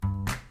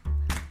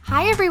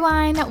Hi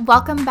everyone,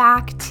 welcome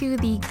back to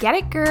the Get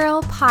It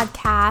Girl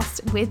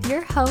podcast with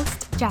your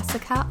host,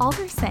 Jessica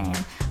Alderson.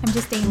 I'm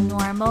just a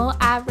normal,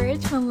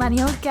 average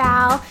millennial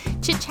gal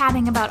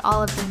chit-chatting about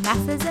all of the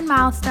messes and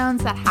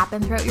milestones that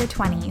happen throughout your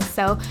 20s.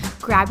 So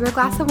grab your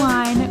glass of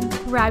wine,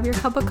 grab your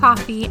cup of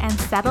coffee, and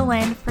settle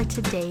in for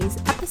today's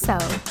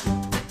episode.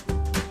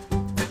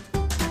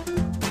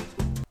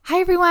 Hi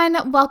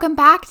everyone, welcome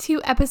back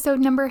to episode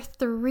number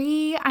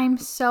 3. I'm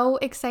so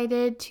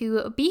excited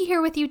to be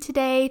here with you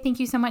today. Thank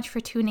you so much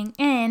for tuning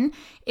in.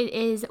 It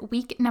is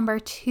week number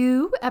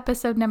 2,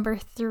 episode number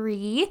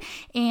 3,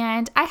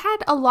 and I had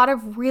a lot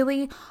of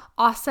really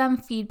awesome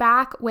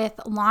feedback with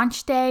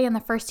launch day and the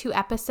first 2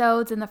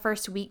 episodes in the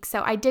first week.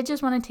 So I did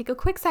just want to take a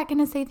quick second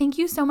to say thank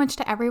you so much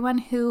to everyone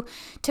who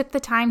took the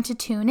time to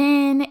tune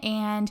in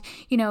and,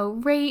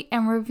 rate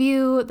and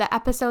review the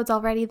episodes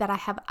already that I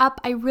have up.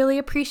 I really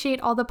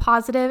appreciate all the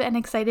positive and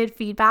excited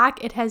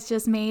feedback. It has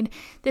just made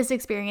this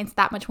experience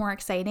that much more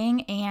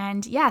exciting.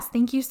 And yes,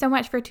 thank you so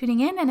much for tuning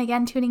in. And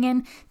again, tuning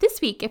in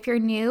this week. If you're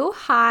new,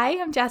 hi,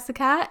 I'm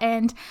Jessica,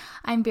 and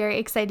I'm very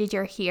excited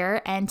you're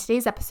here. And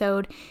today's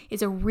episode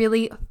is a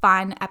really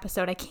fun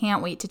episode. I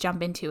can't wait to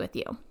jump into with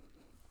you.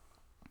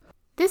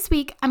 This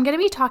week, I'm going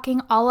to be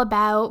talking all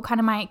about kind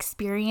of my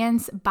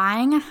experience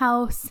buying a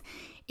house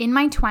in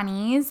my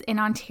 20s in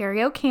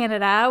Ontario,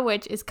 Canada,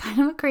 which is kind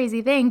of a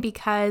crazy thing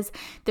because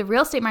the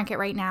real estate market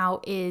right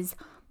now is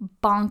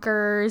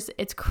bonkers.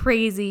 It's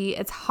crazy.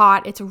 It's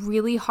hot. It's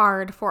really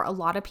hard for a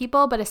lot of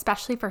people, but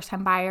especially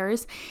first-time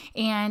buyers.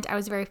 And I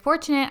was very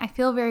fortunate. I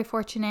feel very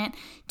fortunate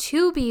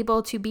to be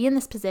able to be in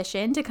this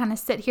position to kind of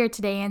sit here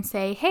today and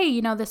say, hey,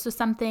 this was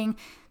something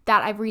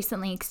that I've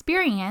recently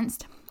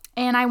experienced.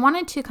 And I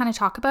wanted to kind of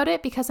talk about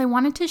it because I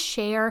wanted to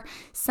share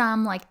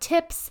some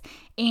tips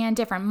and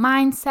different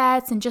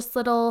mindsets and just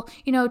little,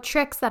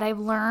 tricks that I've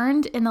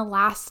learned in the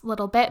last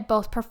little bit,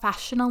 both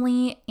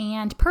professionally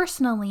and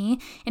personally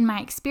in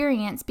my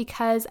experience,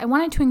 because I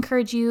wanted to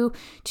encourage you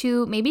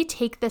to maybe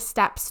take the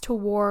steps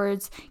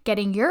towards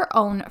getting your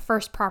own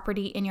first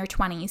property in your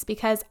 20s,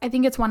 because I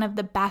think it's one of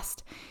the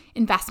best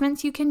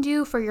investments you can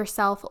do for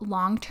yourself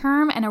long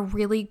term and a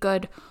really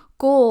good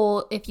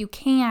goal if you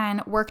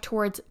can work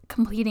towards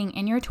completing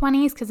in your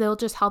 20s, because it'll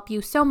just help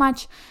you so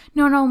much,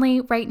 not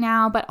only right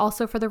now, but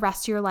also for the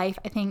rest of your life.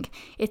 I think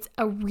it's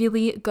a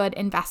really good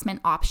investment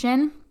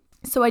option.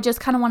 So I just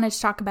kind of wanted to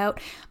talk about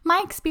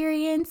my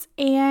experience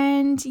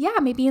and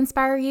maybe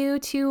inspire you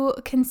to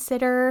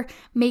consider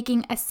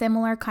making a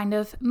similar kind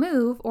of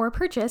move or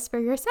purchase for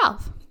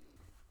yourself.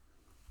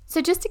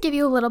 So just to give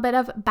you a little bit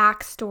of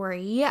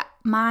backstory,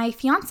 my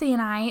fiance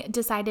and I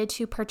decided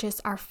to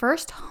purchase our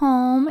first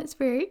home. It's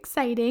very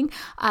exciting,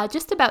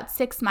 just about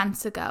 6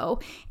 months ago.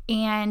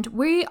 And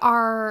we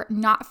are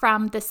not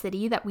from the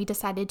city that we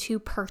decided to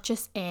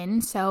purchase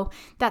in. So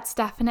that's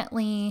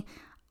definitely,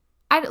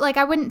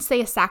 I wouldn't say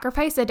a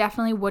sacrifice. I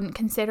definitely wouldn't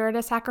consider it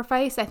a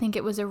sacrifice. I think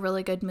it was a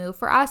really good move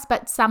for us,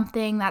 but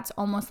something that's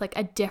almost like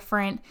a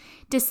different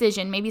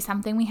decision, maybe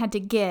something we had to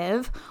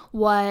give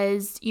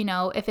was,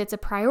 if it's a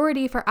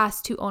priority for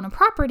us to own a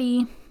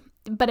property,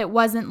 but it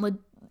wasn't, like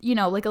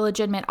a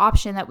legitimate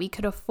option that we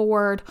could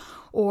afford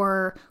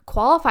or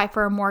qualify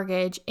for a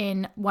mortgage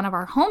in one of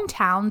our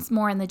hometowns,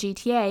 more in the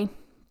GTA,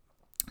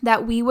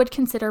 that we would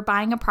consider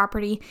buying a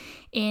property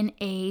in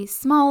a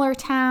smaller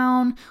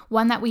town,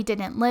 one that we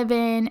didn't live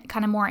in,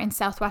 kind of more in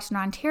southwestern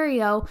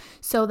Ontario,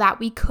 so that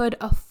we could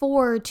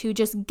afford to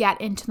just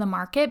get into the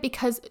market.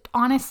 Because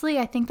honestly,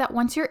 I think that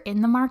once you're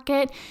in the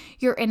market,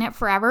 you're in it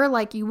forever.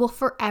 You will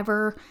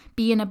forever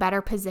be in a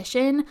better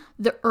position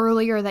the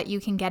earlier that you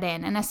can get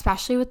in. And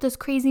especially with this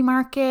crazy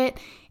market,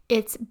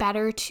 it's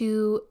better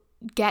to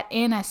get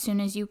in as soon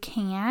as you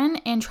can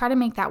and try to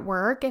make that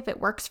work if it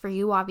works for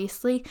you,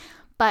 obviously.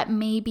 But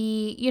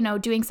maybe,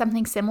 doing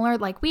something similar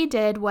like we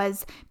did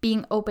was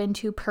being open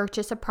to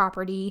purchase a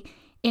property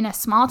in a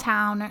small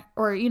town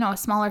or, a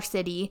smaller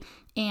city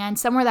and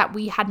somewhere that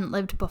we hadn't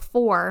lived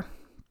before.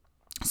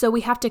 So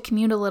we have to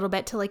commute a little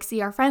bit to see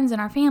our friends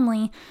and our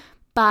family,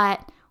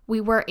 but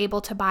we were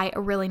able to buy a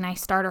really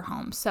nice starter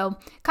home. So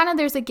kind of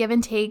there's a give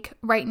and take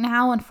right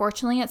now.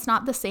 Unfortunately, it's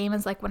not the same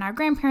as when our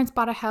grandparents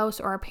bought a house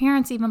or our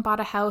parents even bought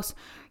a house,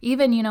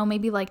 even,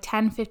 maybe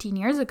 10, 15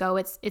 years ago.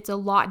 It's a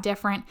lot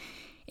different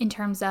in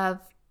terms of,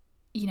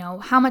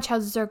 how much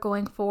houses are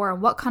going for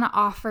and what kind of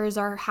offers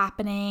are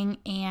happening.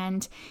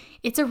 And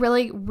it's a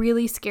really,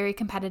 really scary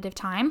competitive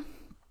time.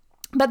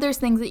 But there's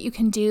things that you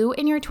can do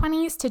in your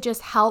 20s to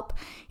just help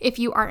if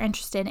you are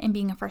interested in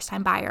being a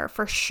first-time buyer,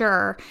 for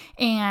sure.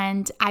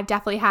 And I've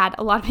definitely had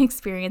a lot of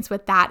experience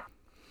with that.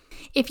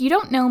 If you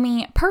don't know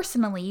me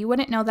personally, you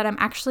wouldn't know that I'm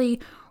actually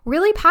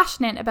really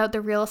passionate about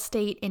the real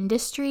estate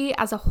industry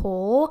as a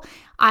whole.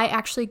 I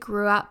actually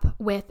grew up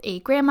with a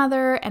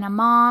grandmother and a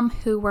mom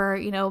who were,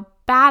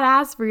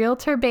 badass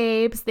realtor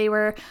babes. They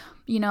were,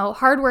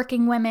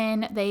 hardworking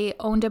women. They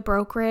owned a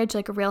brokerage,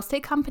 like a real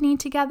estate company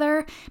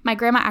together. My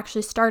grandma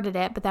actually started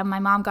it, but then my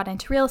mom got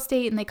into real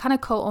estate and they kind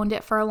of co-owned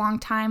it for a long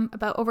time,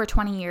 about over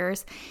 20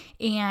 years.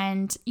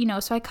 And,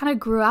 so I kind of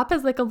grew up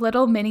as like a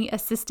little mini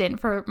assistant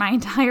for my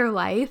entire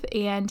life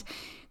and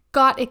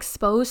got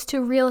exposed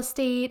to real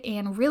estate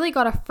and really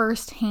got a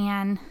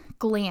firsthand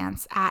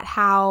glance at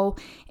how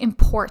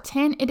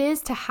important it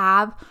is to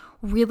have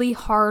really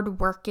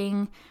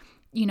hardworking,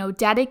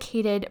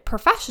 dedicated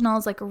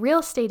professionals like a real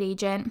estate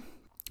agent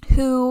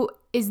who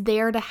is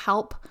there to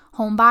help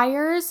home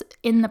buyers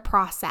in the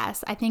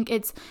process. I think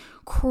it's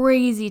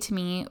crazy to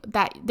me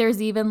that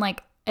there's even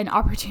like an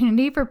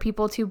opportunity for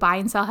people to buy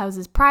and sell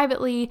houses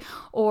privately,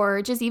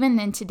 or just even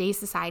in today's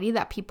society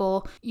that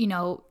people,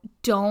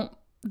 don't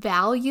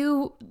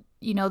value,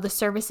 the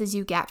services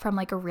you get from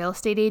like a real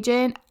estate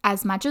agent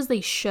as much as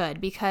they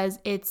should, because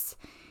it's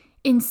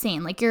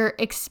insane. Like your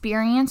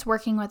experience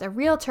working with a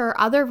realtor,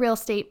 other real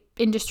estate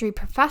industry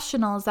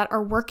professionals that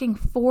are working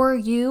for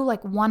you,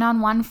 like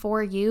one-on-one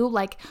for you,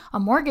 like a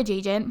mortgage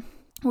agent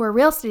or a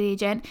real estate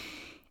agent,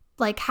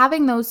 like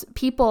having those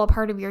people a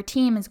part of your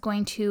team is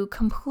going to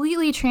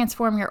completely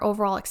transform your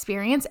overall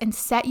experience and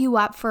set you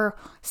up for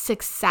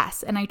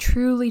success. And I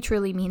truly,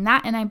 truly mean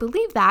that. And I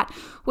believe that,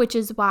 which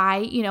is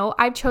why,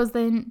 I've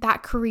chosen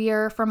that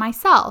career for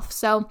myself.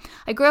 So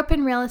I grew up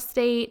in real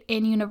estate.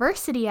 In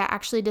university, I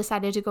actually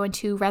decided to go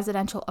into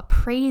residential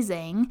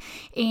appraising,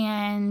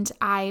 and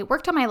I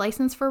worked on my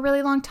license for a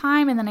really long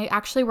time. And then I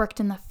actually worked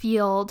in the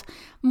field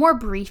more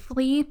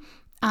briefly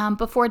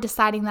before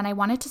deciding that I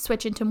wanted to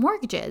switch into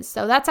mortgages.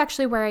 So that's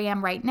actually where I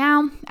am right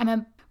now.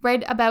 I'm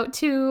right about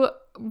to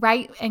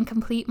write and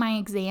complete my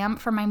exam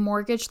for my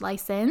mortgage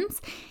license,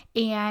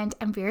 and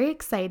I'm very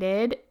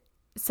excited.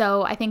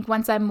 So I think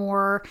once I'm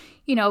more,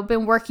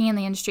 been working in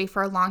the industry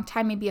for a long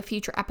time, maybe a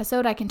future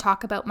episode, I can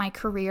talk about my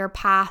career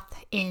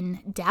path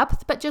in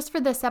depth. But just for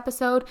this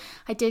episode,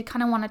 I did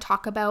kind of want to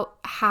talk about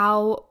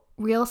how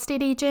real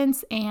estate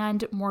agents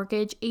and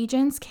mortgage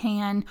agents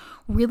can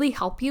really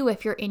help you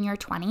if you're in your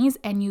 20s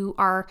and you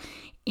are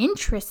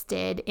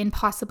interested in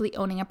possibly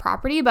owning a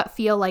property but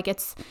feel like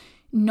it's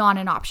not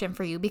an option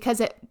for you, because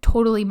it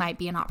totally might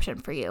be an option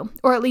for you,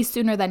 or at least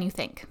sooner than you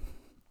think.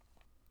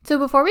 So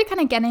before we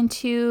kind of get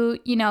into,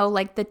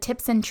 like the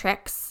tips and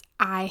tricks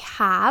I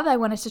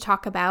wanted to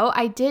talk about,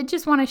 I did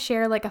just want to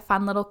share like a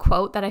fun little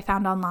quote that I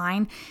found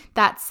online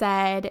that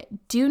said,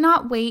 "Do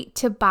not wait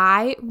to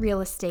buy real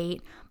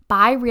estate.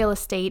 Buy real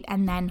estate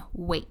and then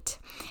wait."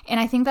 And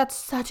I think that's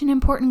such an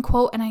important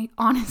quote, and I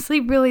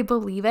honestly really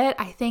believe it.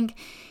 I think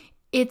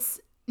it's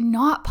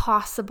not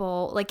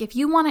possible. Like if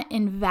you want to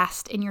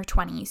invest in your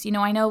 20s,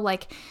 I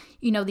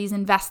know these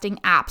investing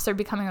apps are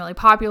becoming really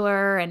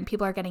popular and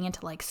people are getting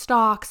into like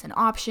stocks and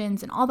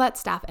options and all that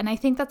stuff. And I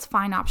think that's a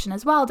fine option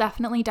as well.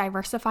 Definitely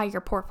diversify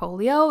your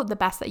portfolio the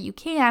best that you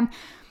can,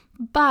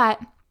 but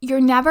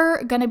you're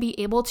never going to be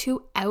able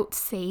to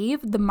outsave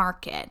the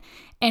market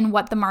and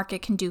what the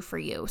market can do for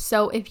you.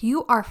 So if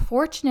you are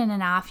fortunate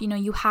enough,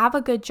 you have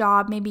a good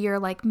job, maybe you're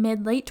like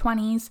late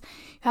 20s,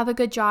 you have a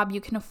good job, you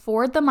can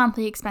afford the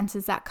monthly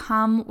expenses that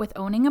come with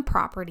owning a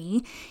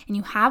property, and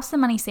you have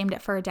some money saved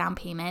up for a down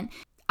payment,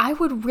 I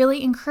would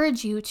really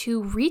encourage you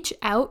to reach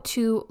out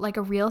to like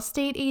a real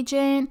estate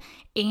agent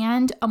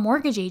and a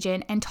mortgage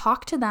agent and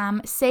talk to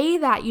them. Say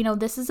that,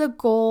 this is a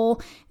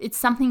goal. It's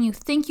something you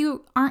think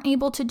you aren't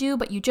able to do,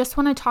 but you just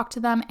want to talk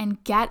to them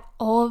and get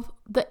all of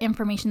the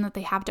information that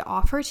they have to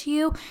offer to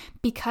you,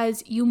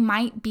 because you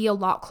might be a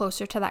lot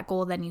closer to that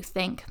goal than you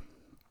think.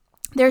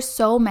 There's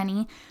so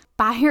many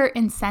buyer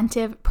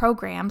incentive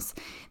programs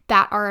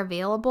that are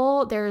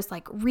available. There's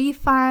like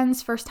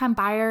refunds. First-time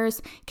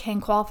buyers can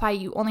qualify.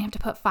 You only have to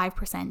put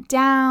 5%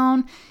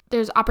 down.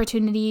 There's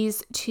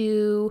opportunities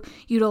to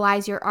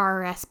utilize your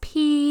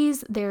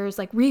RRSPs. There's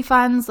like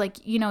refunds,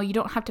 like, you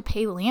don't have to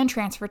pay land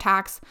transfer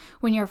tax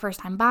when you're a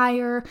first-time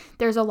buyer.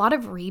 There's a lot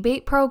of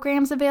rebate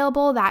programs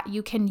available that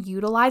you can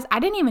utilize. I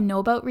didn't even know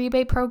about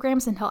rebate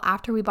programs until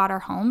after we bought our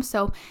home,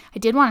 so I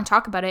did want to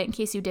talk about it in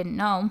case you didn't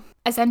know.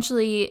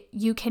 Essentially,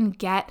 you can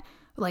get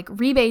like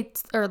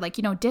rebates or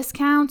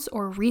discounts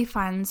or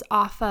refunds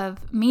off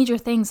of major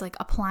things like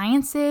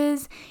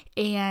appliances,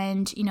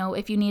 and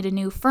if you need a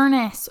new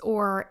furnace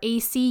or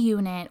AC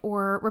unit,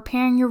 or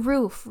repairing your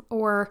roof,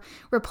 or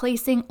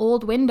replacing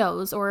old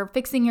windows, or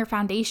fixing your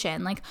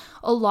foundation, like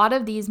a lot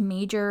of these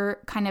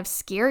major kind of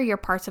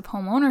scarier parts of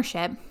home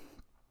ownership,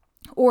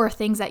 or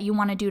things that you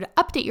want to do to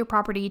update your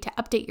property, to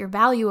update your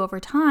value over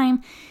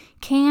time,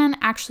 can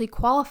actually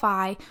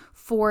qualify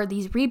for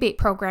these rebate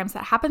programs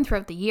that happen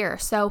throughout the year.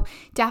 So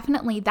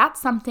definitely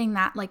that's something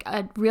that like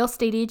a real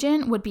estate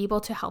agent would be able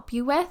to help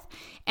you with.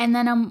 And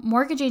then a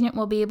mortgage agent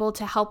will be able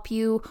to help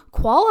you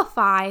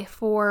qualify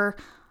for,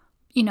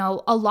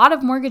 a lot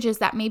of mortgages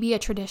that maybe a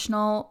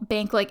traditional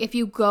bank, like if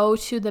you go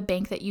to the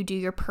bank that you do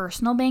your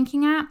personal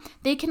banking at,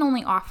 they can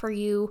only offer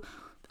you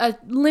a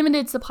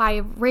limited supply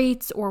of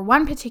rates or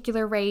one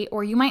particular rate,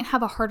 or you might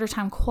have a harder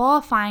time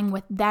qualifying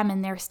with them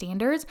and their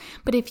standards.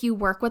 But if you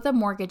work with a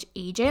mortgage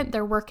agent,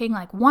 they're working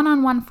like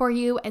one-on-one for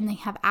you, and they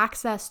have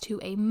access to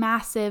a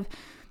massive,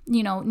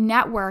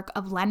 network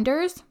of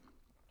lenders.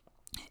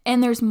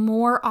 And there's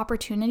more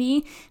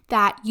opportunity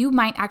that you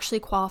might actually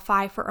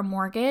qualify for a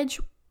mortgage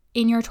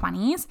in your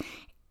 20s,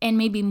 and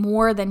maybe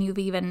more than you've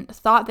even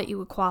thought that you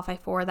would qualify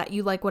for, that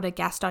you would have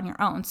guessed on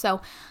your own.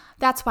 So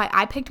that's why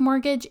I picked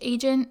mortgage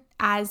agent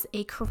as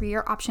a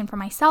career option for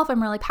myself.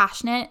 I'm really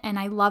passionate, and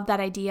I love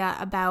that idea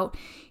about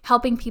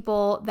helping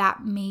people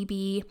that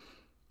maybe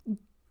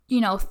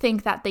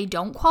think that they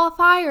don't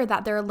qualify or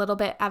that they're a little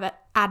bit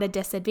at a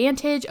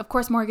disadvantage. Of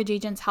course, mortgage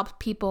agents help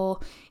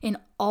people in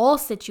all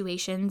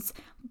situations,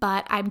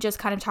 but I'm just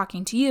kind of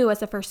talking to you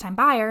as a first-time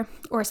buyer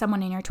or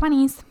someone in your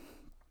 20s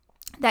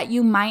that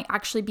you might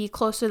actually be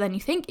closer than you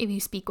think if you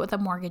speak with a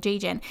mortgage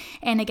agent.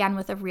 And again,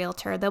 with a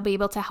realtor, they'll be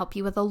able to help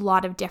you with a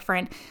lot of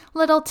different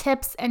little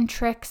tips and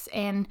tricks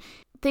and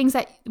things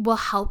that will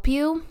help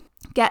you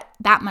get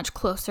that much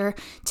closer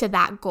to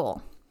that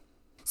goal.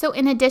 So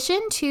in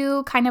addition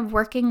to kind of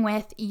working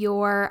with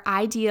your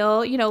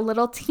ideal,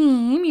 little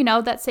team,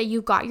 that say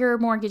you've got your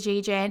mortgage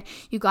agent,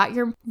 you got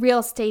your real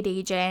estate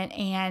agent,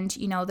 and,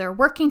 they're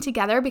working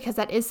together, because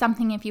that is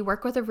something, if you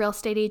work with a real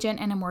estate agent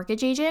and a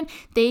mortgage agent,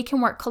 they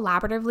can work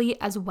collaboratively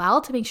as well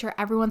to make sure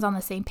everyone's on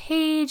the same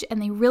page, and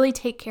they really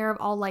take care of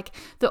all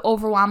the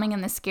overwhelming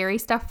and the scary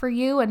stuff for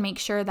you and make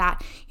sure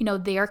that,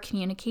 they're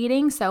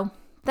communicating. So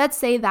let's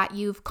say that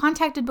you've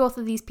contacted both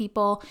of these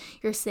people.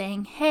 You're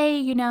saying, hey,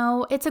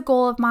 it's a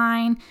goal of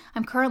mine.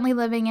 I'm currently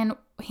living in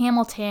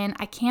Hamilton.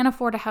 I can't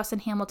afford a house in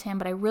Hamilton,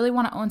 but I really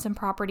want to own some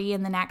property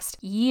in the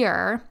next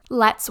year.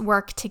 Let's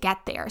work to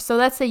get there. So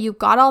let's say you've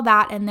got all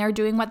that and they're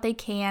doing what they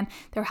can.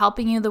 They're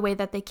helping you the way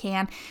that they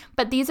can.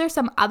 But these are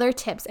some other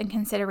tips and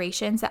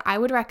considerations that I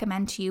would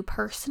recommend to you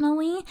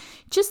personally,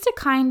 just to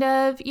kind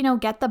of,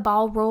 get the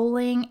ball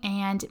rolling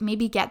and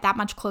maybe get that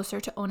much closer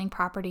to owning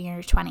property in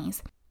your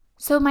 20s.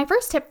 So my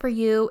first tip for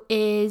you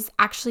is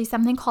actually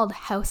something called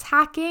house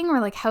hacking,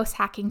 or house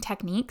hacking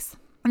techniques.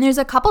 And there's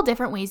a couple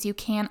different ways you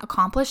can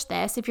accomplish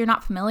this. If you're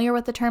not familiar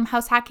with the term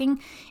house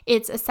hacking,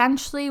 it's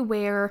essentially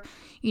where,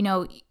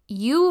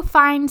 you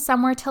find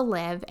somewhere to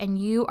live and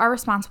you are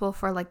responsible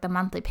for the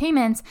monthly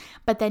payments,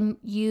 but then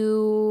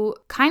you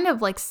kind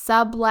of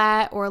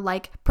sublet or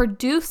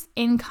produce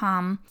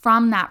income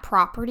from that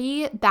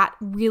property that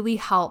really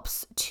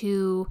helps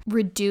to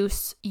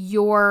reduce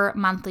your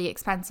monthly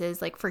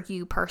expenses, for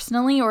you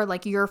personally, or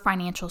your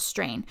financial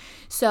strain.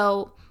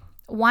 So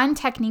one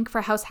technique for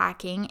house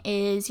hacking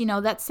is,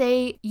 let's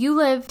say you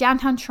live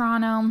downtown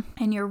Toronto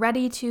and you're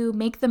ready to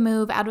make the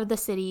move out of the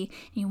city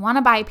and you want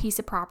to buy a piece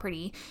of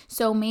property.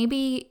 So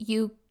maybe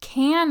you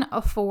can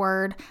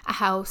afford a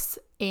house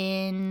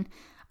in,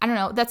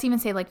 let's even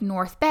say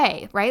North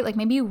Bay, right?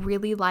 Maybe you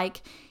really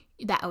like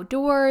the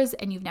outdoors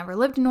and you've never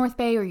lived in North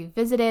Bay, or you've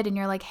visited and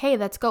you're like, hey,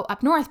 let's go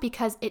up north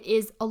because it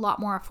is a lot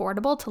more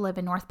affordable to live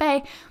in North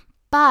Bay.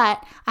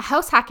 But a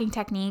house hacking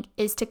technique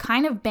is to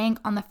kind of bank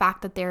on the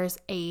fact that there's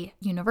a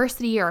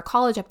university or a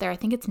college up there. I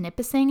think it's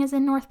Nipissing is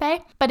in North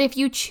Bay. But if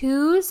you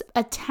choose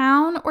a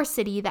town or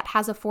city that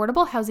has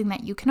affordable housing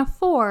that you can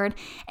afford,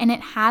 and it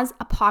has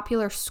a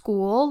popular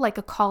school like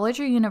a college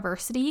or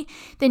university,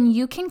 then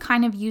you can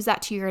kind of use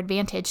that to your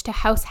advantage to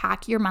house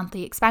hack your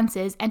monthly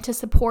expenses and to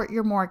support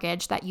your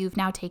mortgage that you've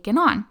now taken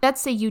on. Let's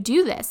say you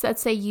do this.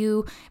 Let's say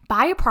you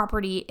buy a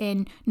property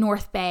in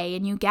North Bay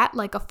and you get a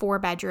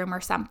 4-bedroom or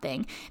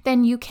something.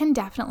 Then you can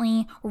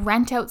definitely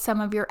rent out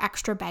some of your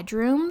extra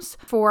bedrooms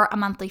for a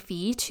monthly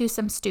fee to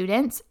some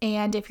students.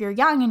 And if you're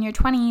young in your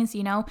 20s,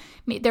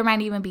 there might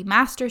even be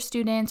master's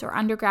students or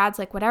undergrads,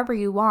 whatever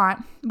you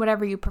want,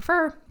 whatever you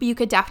prefer. But you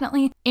could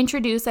definitely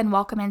introduce and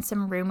welcome in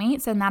some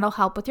roommates, and that'll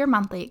help with your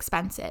monthly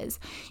expenses.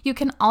 You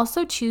can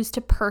also choose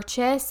to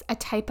purchase a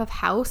type of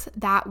house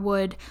that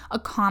would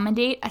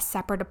accommodate a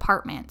separate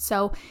apartment.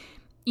 So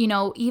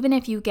even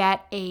if you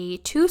get a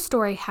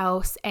 2-story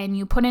house and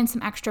you put in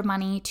some extra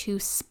money to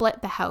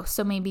split the house,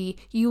 so maybe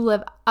you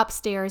live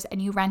upstairs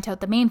and you rent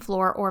out the main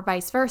floor, or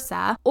vice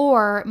versa,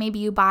 or maybe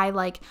you buy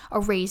a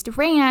raised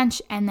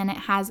ranch and then it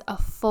has a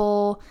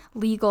full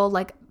legal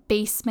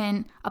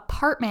basement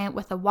apartment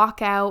with a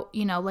walkout,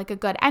 a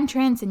good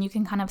entrance, and you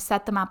can kind of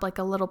set them up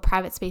a little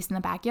private space in the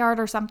backyard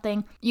or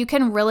something. You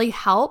can really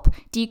help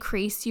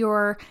decrease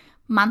your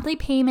monthly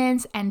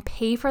payments and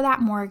pay for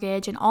that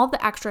mortgage and all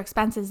the extra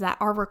expenses that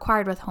are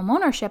required with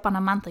homeownership on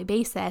a monthly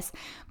basis,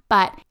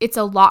 but it's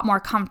a lot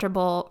more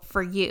comfortable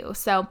for you.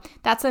 So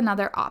that's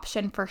another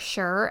option for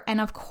sure.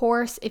 And of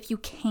course, if you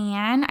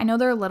can, I know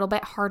they're a little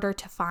bit harder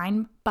to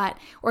find,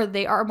 or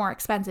they are more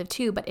expensive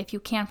too, but if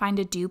you can find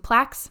a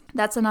duplex,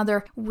 that's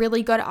another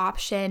really good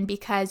option,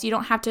 because you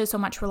don't have to so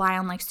much rely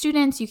on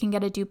students. You can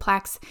get a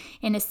duplex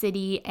in a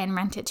city and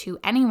rent it to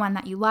anyone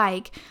that you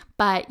like,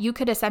 but you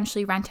could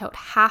essentially rent out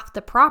half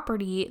the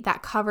property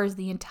that covers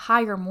the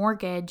entire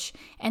mortgage,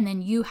 and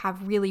then you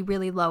have really,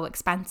 really low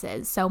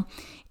expenses. So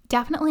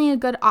definitely a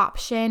good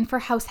option for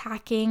house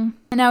hacking.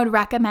 And I would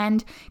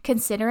recommend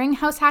considering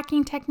house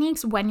hacking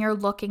techniques when you're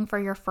looking for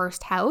your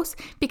first house,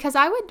 because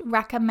I would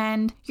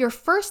recommend your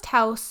first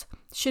house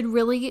should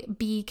really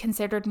be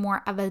considered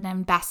more of an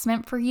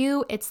investment for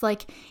you. It's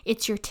like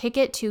it's your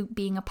ticket to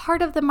being a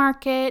part of the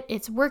market.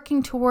 It's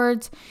working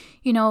towards,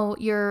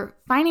 your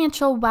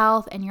financial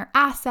wealth and your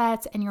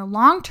assets and your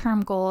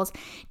long-term goals.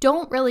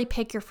 Don't really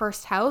pick your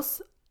first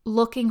house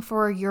looking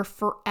for your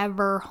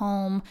forever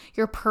home,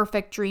 your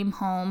perfect dream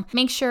home.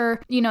 Make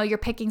sure, you're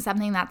picking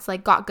something that's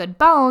like got good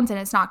bones and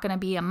it's not going to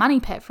be a money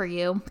pit for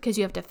you because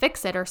you have to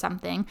fix it or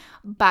something,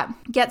 but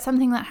get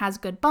something that has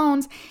good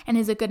bones and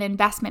is a good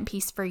investment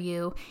piece for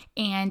you.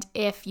 And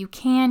if you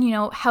can,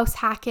 house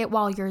hack it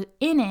while you're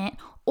in it,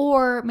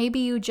 or maybe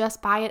you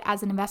just buy it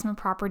as an investment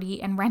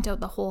property and rent out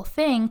the whole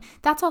thing.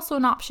 That's also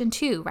an option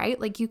too, right?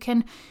 Like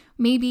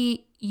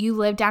maybe you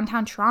live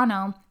downtown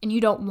Toronto and you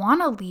don't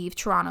want to leave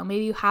Toronto.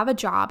 Maybe you have a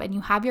job and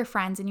you have your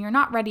friends and you're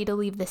not ready to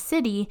leave the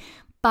city,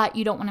 but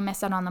you don't want to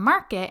miss out on the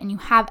market and you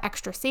have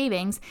extra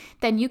savings.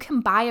 Then you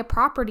can buy a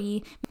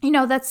property.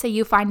 Let's say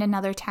you find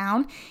another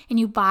town and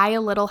you buy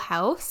a little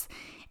house,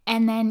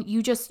 and then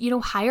you just,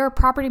 hire a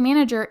property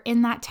manager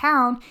in that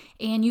town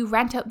and you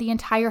rent out the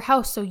entire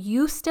house. So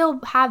you still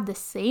have the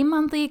same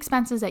monthly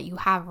expenses that you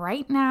have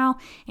right now,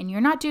 and you're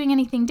not doing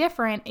anything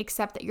different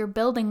except that you're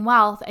building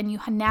wealth and you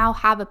now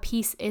have a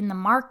piece in the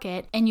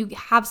market and you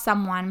have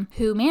someone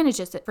who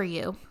manages it for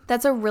you.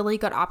 That's a really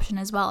good option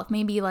as well. If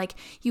maybe like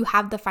you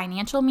have the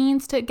financial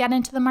means to get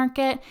into the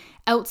market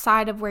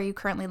outside of where you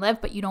currently live,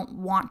 but you don't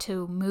want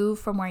to move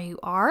from where you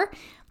are,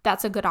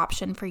 that's a good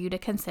option for you to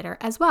consider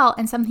as well,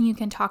 and something you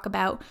can talk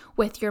about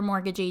with your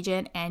mortgage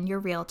agent and your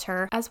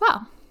realtor as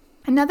well.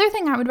 Another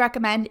thing I would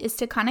recommend is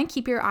to kind of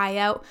keep your eye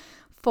out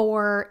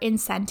for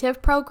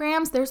incentive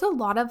programs. There's a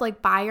lot of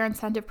like buyer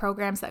incentive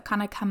programs that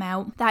kind of come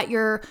out that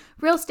your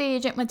real estate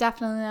agent would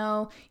definitely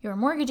know, your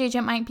mortgage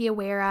agent might be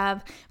aware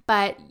of,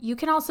 but you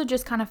can also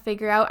just kind of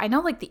figure out, I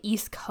know like the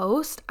East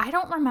Coast, I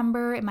don't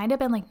remember, it might have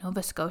been like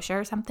Nova Scotia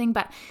or something,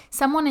 but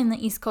someone in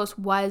the East Coast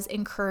was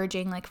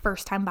encouraging like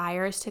first-time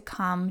buyers to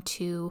come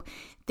to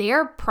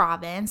their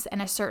province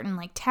and a certain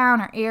like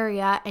town or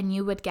area, and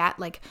you would get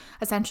like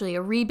essentially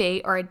a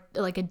rebate or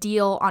a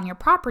deal on your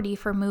property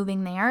for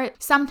moving there.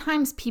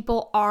 Sometimes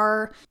people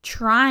are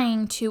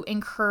trying to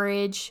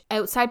encourage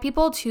outside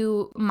people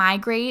to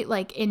migrate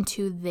like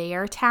into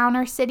their town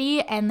or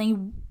city, and they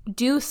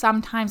do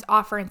sometimes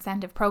offer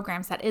incentive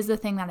programs. That is the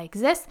thing that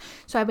exists.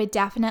 So I would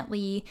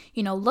definitely,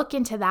 look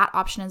into that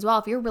option as well.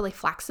 If you're really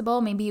flexible,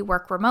 maybe you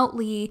work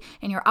remotely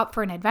and you're up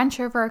for an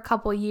adventure for a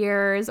couple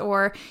years,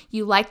 or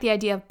you like the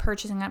idea of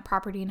purchasing a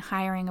property and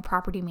hiring a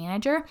property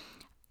manager,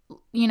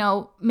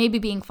 maybe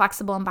being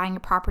flexible and buying a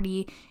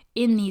property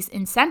in these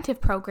incentive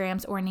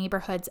programs or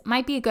neighborhoods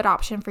might be a good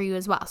option for you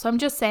as well. So I'm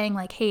just saying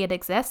like, hey, it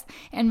exists,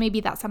 and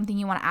maybe that's something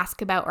you want to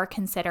ask about or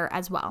consider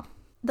as well.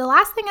 The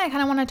last thing I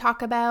kind of want to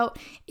talk about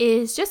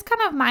is just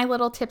kind of my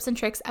little tips and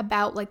tricks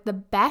about like the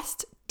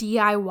best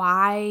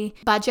DIY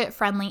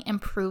budget-friendly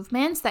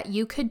improvements that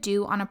you could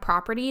do on a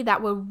property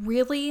that would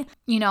really,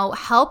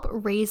 help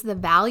raise the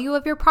value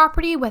of your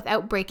property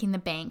without breaking the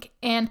bank.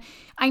 And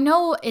I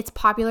know it's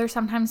popular.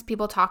 Sometimes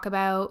people talk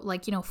about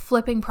like,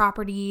 flipping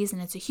properties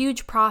and it's a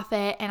huge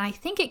profit. And I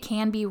think it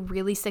can be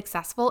really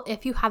successful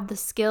if you have the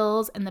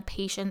skills and the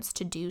patience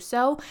to do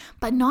so,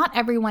 but not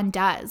everyone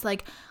does.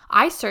 Like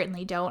I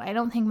certainly don't. I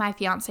don't think my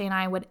fiance and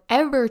I would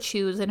ever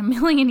choose in a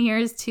million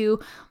years to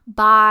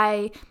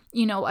buy,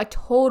 a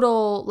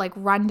total like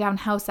rundown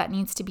house that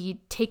needs to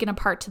be taken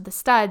apart to the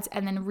studs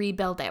and then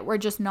rebuild it. We're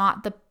just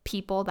not the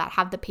people that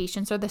have the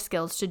patience or the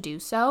skills to do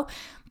so.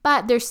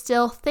 But there's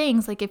still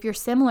things like if you're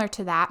similar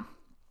to that,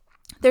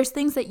 there's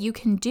things that you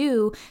can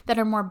do that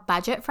are more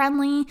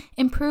budget-friendly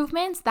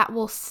improvements that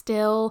will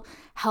still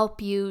help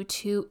you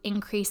to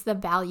increase the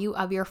value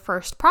of your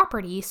first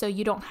property. So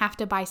you don't have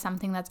to buy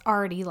something that's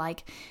already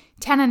like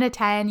 10 out of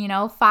 10,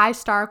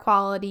 5-star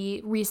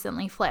quality,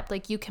 recently flipped.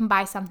 Like you can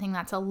buy something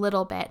that's a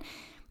little bit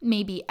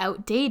maybe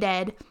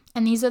outdated.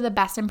 And these are the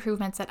best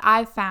improvements that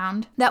I've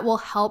found that will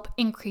help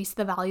increase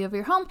the value of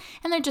your home,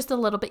 and they're just a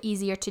little bit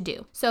easier to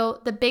do. So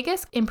the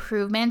biggest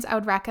improvements I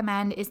would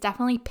recommend is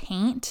definitely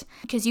paint,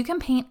 because you can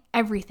paint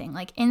everything,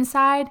 like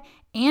inside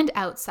and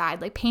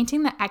outside. Like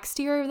painting the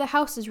exterior of the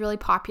house is really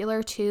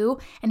popular too,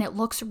 and it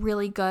looks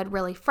really good,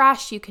 really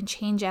fresh. You can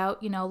change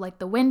out, like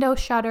the window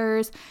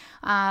shutters.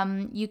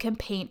 You can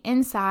paint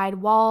inside,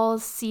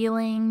 walls,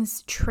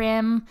 ceilings,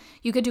 trim.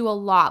 You could do a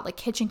lot, like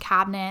kitchen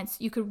cabinets.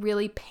 You could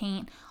really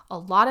paint a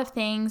lot of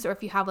things, or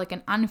if you have like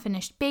an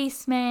unfinished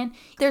basement,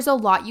 there's a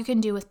lot you can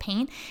do with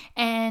paint,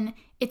 and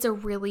it's a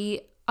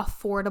really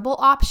affordable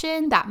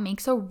option that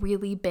makes a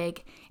really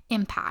big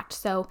impact.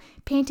 So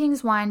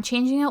painting's one.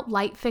 Changing out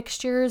light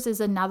fixtures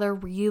is another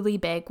really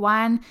big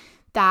one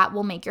that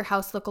will make your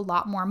house look a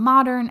lot more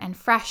modern and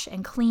fresh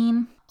and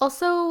clean.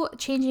 Also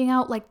changing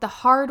out like the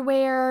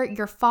hardware,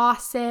 your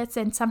faucets,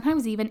 and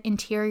sometimes even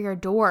interior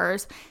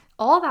doors.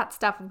 all that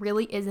stuff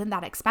really isn't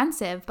that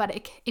expensive,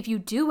 but if you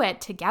do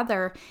it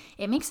together,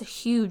 it makes a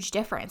huge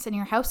difference, and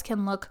your house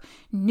can look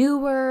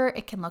newer,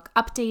 it can look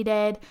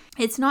updated.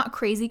 It's not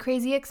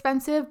crazy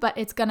expensive, but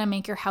it's gonna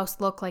make your house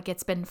look like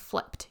it's been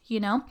flipped,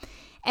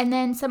 And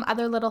then some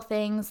other little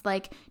things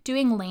like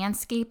doing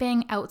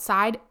landscaping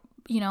outside,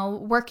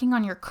 working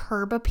on your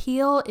curb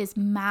appeal is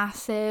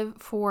massive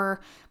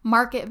for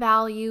market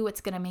value.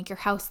 It's going to make your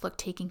house look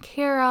taken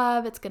care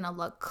of. It's going to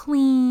look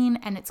clean,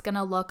 and it's going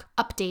to look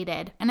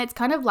updated. And it's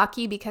kind of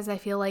lucky because I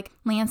feel like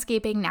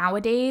landscaping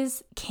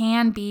nowadays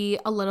can be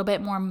a little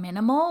bit more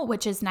minimal,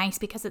 which is nice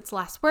because it's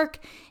less work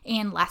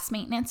and less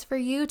maintenance for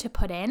you to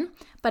put in,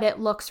 but it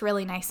looks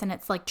really nice, and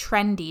it's like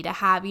trendy to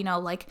have,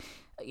 like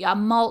a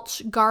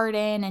mulch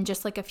garden and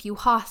just like a few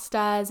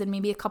hostas and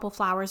maybe a couple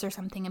flowers or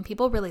something. And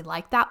people really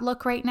like that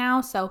look right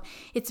now. So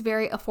it's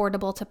very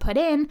affordable to put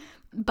in,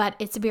 but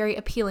it's very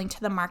appealing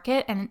to the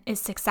market and is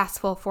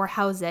successful for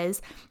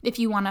houses if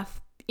you want to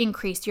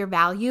increase your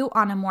value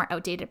on a more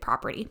outdated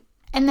property.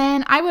 And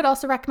then I would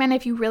also recommend,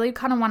 if you really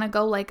kind of want to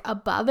go like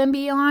above and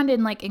beyond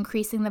and like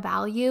increasing the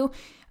value,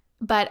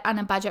 but on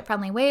a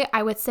budget-friendly way,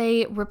 I would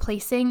say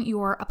replacing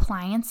your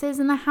appliances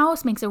in the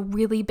house makes a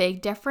really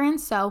big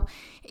difference. So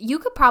you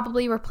could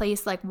probably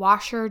replace like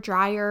washer,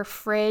 dryer,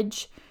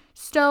 fridge,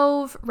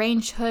 stove,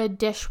 range hood,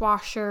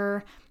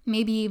 dishwasher,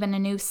 maybe even a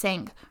new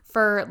sink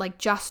for like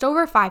just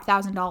over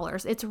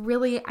 $5,000. It's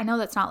really, I know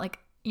that's not like,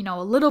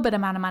 a little bit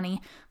amount of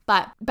money,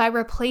 but by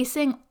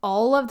replacing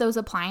all of those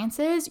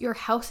appliances, your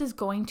house is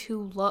going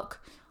to look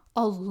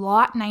a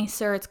lot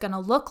nicer. It's going to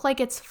look like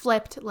it's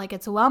flipped, like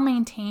it's well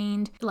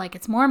maintained, like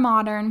it's more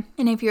modern.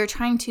 And if you're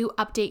trying to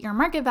update your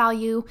market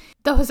value,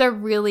 those are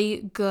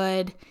really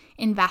good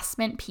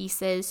investment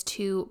pieces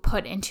to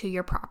put into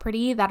your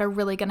property that are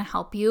really going to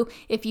help you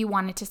if you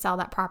wanted to sell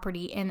that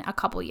property in a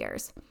couple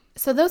years.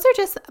 So those are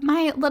just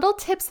my little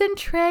tips and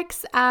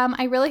tricks.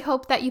 I really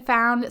hope that you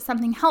found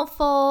something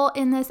helpful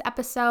in this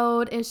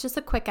episode. It was just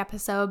a quick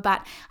episode,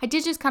 but I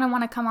did just kind of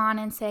want to come on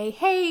and say,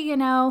 hey,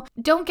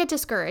 don't get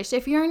discouraged.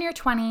 If you're in your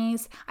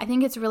 20s, I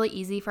think it's really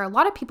easy for a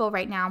lot of people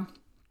right now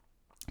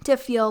to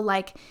feel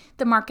like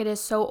the market is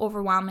so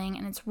overwhelming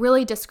and it's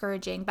really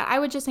discouraging. But I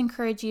would just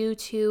encourage you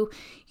to,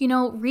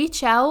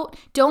 reach out.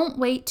 Don't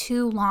wait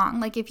too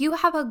long. Like if you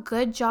have a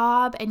good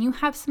job and you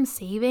have some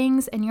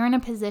savings and you're in a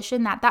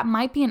position that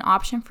might be an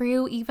option for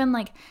you even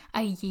like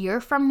a year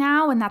from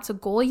now, and that's a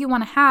goal you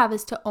want to have,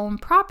 is to own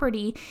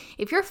property.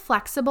 If you're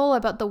flexible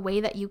about the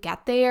way that you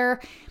get there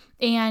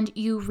and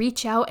you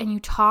reach out and you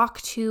talk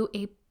to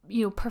a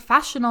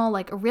professional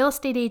like a real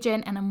estate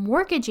agent and a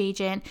mortgage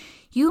agent,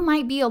 you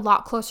might be a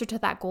lot closer to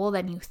that goal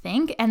than you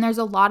think. And there's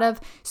a lot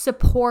of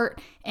support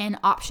and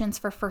options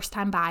for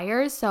first-time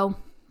buyers. So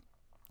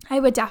I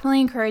would definitely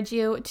encourage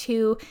you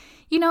to,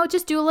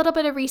 just do a little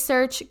bit of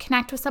research,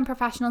 connect with some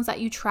professionals that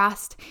you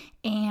trust,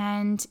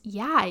 and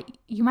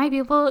you might be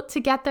able to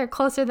get there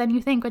closer than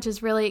you think, which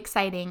is really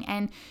exciting.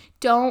 And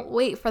don't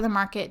wait for the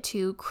market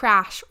to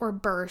crash or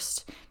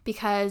burst,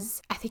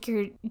 because I think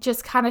you're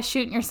just kind of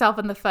shooting yourself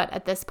in the foot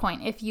at this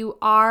point. If you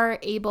are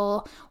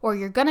able, or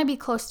you're going to be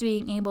close to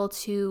being able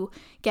to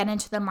get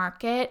into the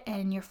market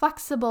and you're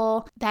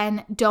flexible,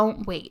 then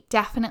don't wait.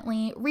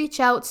 Definitely reach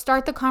out,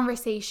 start the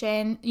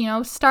conversation,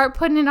 start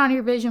putting it on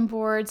your vision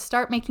board,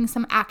 start making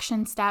some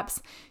action steps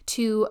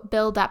to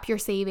build up your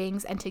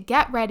savings and to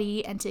get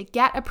ready and to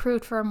get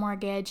approved for a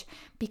mortgage,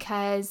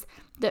 because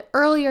the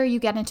earlier you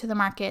get into the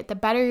market, the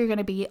better you're going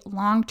to be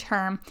long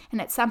term. And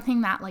it's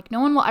something that like no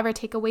one will ever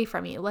take away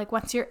from you. Like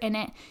once you're in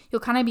it, you'll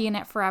kind of be in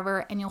it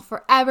forever, and you'll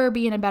forever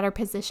be in a better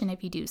position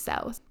if you do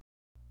so.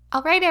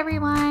 All right,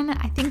 everyone.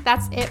 I think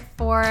that's it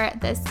for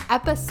this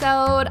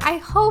episode. I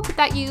hope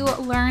that you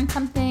learned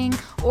something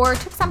or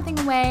took something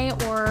away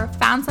or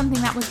found something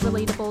that was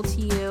relatable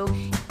to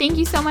you. Thank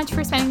you so much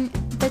for spending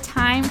the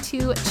time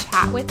to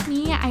chat with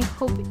me. I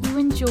hope you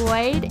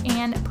enjoyed,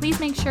 and please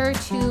make sure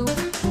to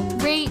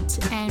rate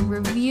and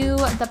review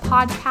the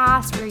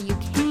podcast where you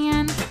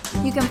can.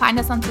 You can find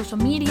us on social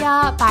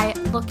media by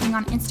looking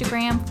on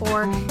Instagram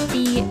for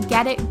the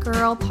Get It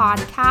Girl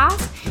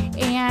podcast.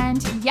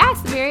 And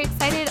yes, very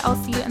excited.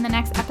 I'll see you in the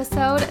next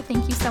episode.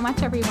 Thank you so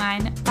much,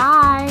 everyone.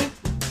 Bye.